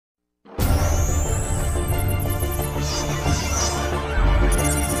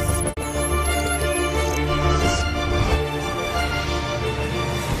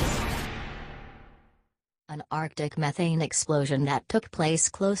Arctic methane explosion that took place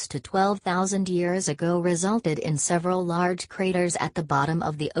close to 12,000 years ago resulted in several large craters at the bottom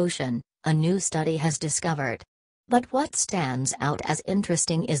of the ocean, a new study has discovered. But what stands out as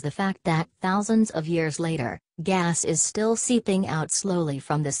interesting is the fact that thousands of years later, gas is still seeping out slowly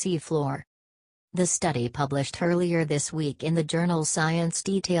from the seafloor. The study published earlier this week in the journal Science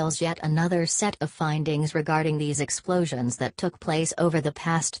details yet another set of findings regarding these explosions that took place over the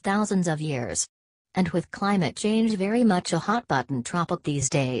past thousands of years. And with climate change very much a hot-button topic these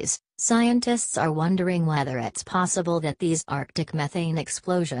days, scientists are wondering whether it's possible that these Arctic methane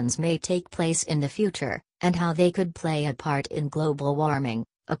explosions may take place in the future, and how they could play a part in global warming,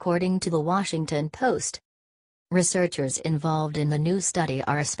 according to the Washington Post. Researchers involved in the new study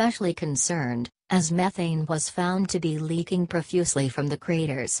are especially concerned, as methane was found to be leaking profusely from the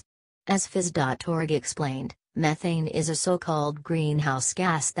craters. As phys.org explained, methane is a so-called greenhouse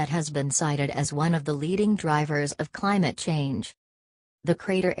gas that has been cited as one of the leading drivers of climate change. The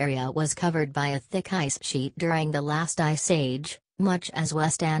crater area was covered by a thick ice sheet during the last ice age, much as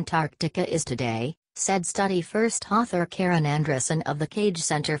West Antarctica is today, said study first author Karen Andresen of the Cage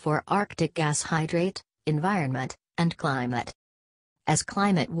Center for Arctic Gas Hydrate, Environment, and Climate. As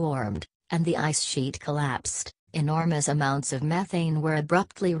climate warmed, and the ice sheet collapsed, enormous amounts of methane were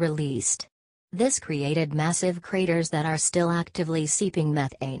abruptly released. This created massive craters that are still actively seeping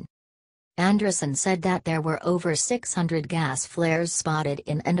methane. Andresen said that there were over 600 gas flares spotted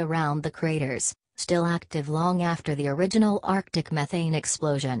in and around the craters, still active long after the original Arctic methane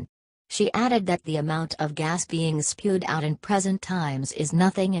explosion. She added that the amount of gas being spewed out in present times is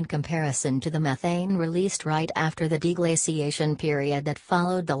nothing in comparison to the methane released right after the deglaciation period that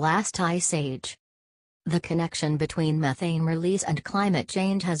followed the last ice age. The connection between methane release and climate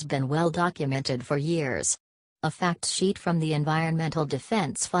change has been well documented for years. A fact sheet from the Environmental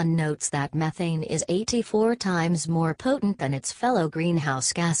Defense Fund notes that methane is 84 times more potent than its fellow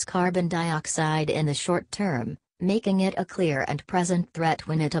greenhouse gas carbon dioxide in the short term, making it a clear and present threat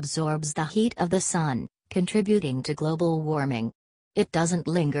when it absorbs the heat of the sun, contributing to global warming. It doesn't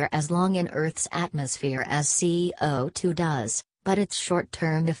linger as long in Earth's atmosphere as CO2 does, but its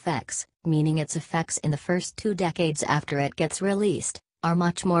short-term effects, meaning its effects in the first 2 decades after it gets released, are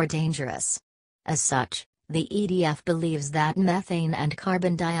much more dangerous. As such, the EDF believes that methane and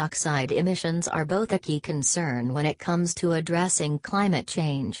carbon dioxide emissions are both a key concern when it comes to addressing climate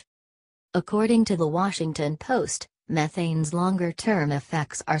change. According to the Washington Post, methane's longer-term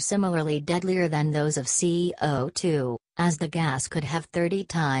effects are similarly deadlier than those of CO2, as the gas could have 30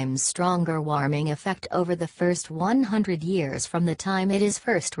 times stronger warming effect over the first 100 years from the time it is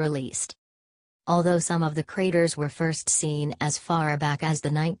first released. Although some of the craters were first seen as far back as the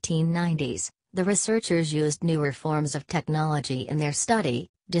 1990s, the researchers used newer forms of technology in their study,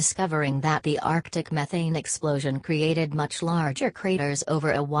 discovering that the Arctic methane explosion created much larger craters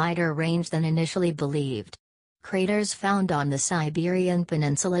over a wider range than initially believed. Craters found on the Siberian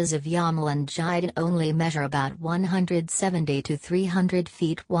peninsulas of Yamal and Cited only measure about 170 to 300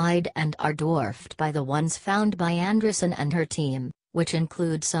 feet wide and are dwarfed by the ones found by Andresen and her team, which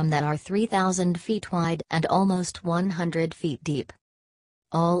include some that are 3,000 feet wide and almost 100 feet deep.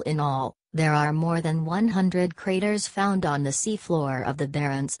 All in all, there are more than 100 craters found on the seafloor of the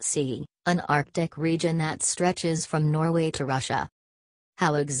Barents Sea, an Arctic region that stretches from Norway to Russia.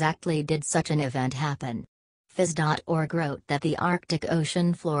 How exactly did such an event happen? Phys.org wrote that the Arctic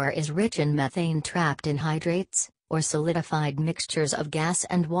ocean floor is rich in methane trapped in hydrates, or solidified mixtures of gas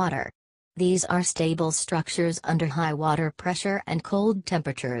and water. These are stable structures under high water pressure and cold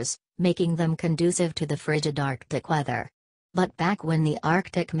temperatures, making them conducive to the frigid Arctic weather. But back when the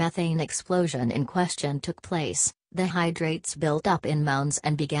Arctic methane explosion in question took place, the hydrates built up in mounds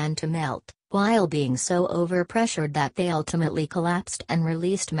and began to melt, while being so overpressured that they ultimately collapsed and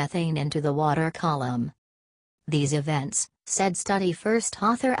released methane into the water column. These events, said study first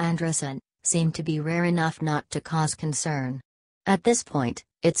author Andresen, seem to be rare enough not to cause concern. At this point,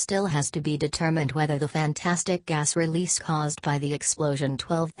 it still has to be determined whether the fantastic gas release caused by the explosion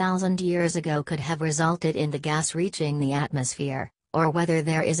 12,000 years ago could have resulted in the gas reaching the atmosphere, or whether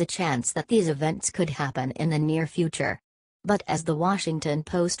there is a chance that these events could happen in the near future. But as the Washington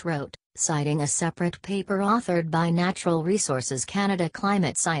Post wrote, citing a separate paper authored by Natural Resources Canada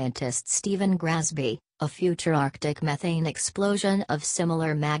climate scientist Stephen Grasby, a future Arctic methane explosion of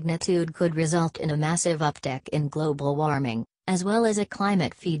similar magnitude could result in a massive uptick in global warming, as well as a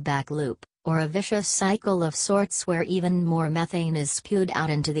climate feedback loop, or a vicious cycle of sorts where even more methane is spewed out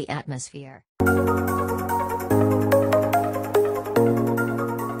into the atmosphere.